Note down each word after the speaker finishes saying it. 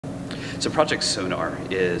So Project Sonar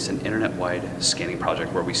is an internet-wide scanning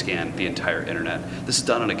project where we scan the entire internet. This is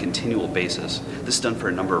done on a continual basis. This is done for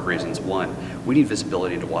a number of reasons. One, we need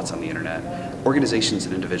visibility into what's on the internet. Organizations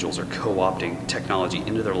and individuals are co-opting technology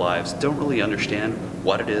into their lives, don't really understand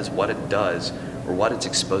what it is, what it does, or what it's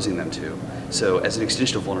exposing them to. So as an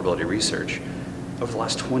extension of vulnerability research, over the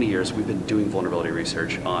last 20 years, we've been doing vulnerability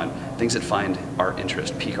research on things that find our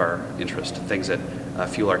interest, pique our interest, things that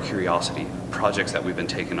fuel our curiosity, projects that we've been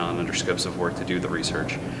taking on under scopes of work to do the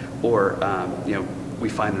research, or we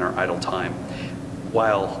find in our idle time.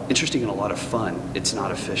 While interesting and a lot of fun, it's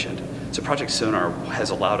not efficient. So Project Sonar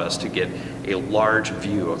has allowed us to get a large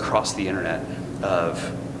view across the internet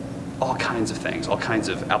of all kinds of things, all kinds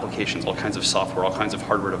of applications, all kinds of software, all kinds of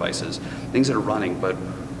hardware devices, things that are running. But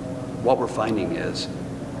what we're finding is,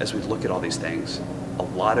 as we look at all these things, a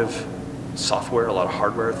lot of software, a lot of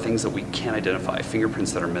hardware, things that we can't identify,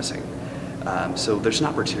 fingerprints that are missing. So there's an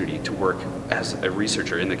opportunity to work as a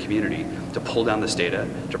researcher in the community to pull down this data,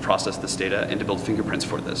 to process this data, and to build fingerprints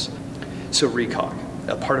for this. So Recog,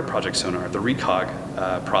 a part of Project Sonar, the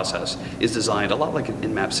Recog process is designed a lot like an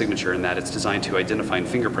in-map signature in that it's designed to identify and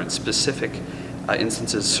fingerprint specific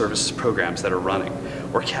instances, services, programs that are running.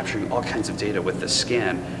 We're capturing all kinds of data with this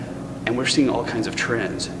scan, and we're seeing all kinds of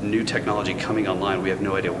trends, new technology coming online. We have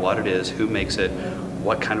no idea what it is, who makes it,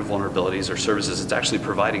 what kind of vulnerabilities or services it's actually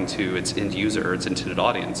providing to its end user or its intended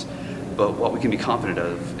audience. But what we can be confident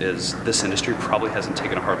of is this industry probably hasn't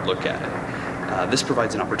taken a hard look at it. This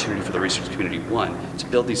provides an opportunity for the research community, one, to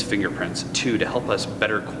build these fingerprints, two, to help us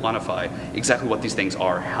better quantify exactly what these things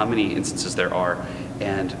are, how many instances there are,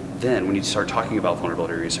 and then when you start talking about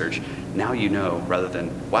vulnerability research, now you know, rather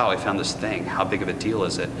than, wow, I found this thing, how big of a deal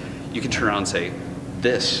is it? You can turn around and say,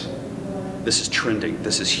 this is trending,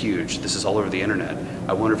 this is huge, this is all over the internet.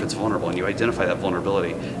 I wonder if it's vulnerable, and you identify that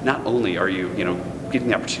vulnerability. Not only are you, getting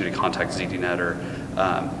the opportunity to contact ZDNet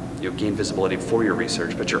or gain visibility for your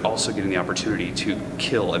research, but you're also getting the opportunity to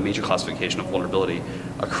kill a major classification of vulnerability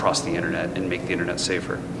across the internet and make the internet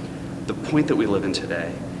safer. The point that we live in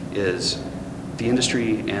today is the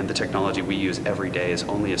industry and the technology we use every day is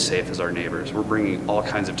only as safe as our neighbors. We're bringing all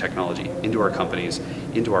kinds of technology into our companies,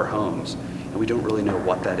 into our homes, and we don't really know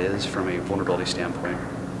what that is from a vulnerability standpoint.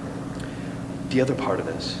 The other part of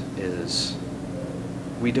this is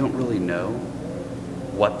we don't really know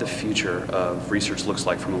what the future of research looks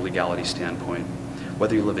like from a legality standpoint.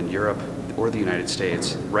 Whether you live in Europe or the United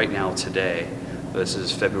States, right now, today, this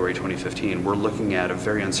is February 2015, we're looking at a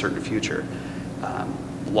very uncertain future.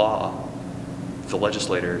 Law, the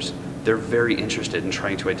legislators, they're very interested in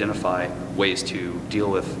trying to identify ways to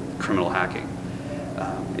deal with criminal hacking.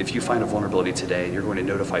 If you find a vulnerability today and you're going to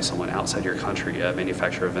notify someone outside your country, a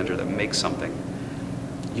manufacturer or vendor that makes something,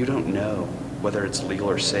 you don't know whether it's legal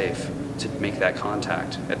or safe to make that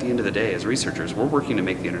contact. At the end of the day, as researchers, we're working to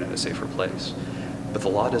make the internet a safer place. But the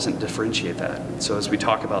law doesn't differentiate that. So as we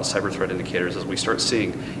talk about cyber threat indicators, as we start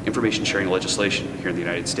seeing information sharing legislation here in the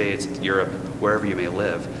United States, Europe, wherever you may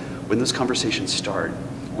live, when those conversations start,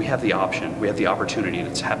 we have the option, we have the opportunity, and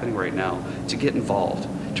it's happening right now, to get involved,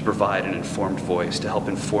 to provide an informed voice, to help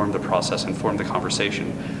inform the process, inform the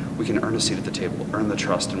conversation. We can earn a seat at the table, earn the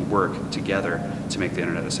trust, and work together to make the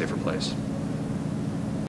internet a safer place.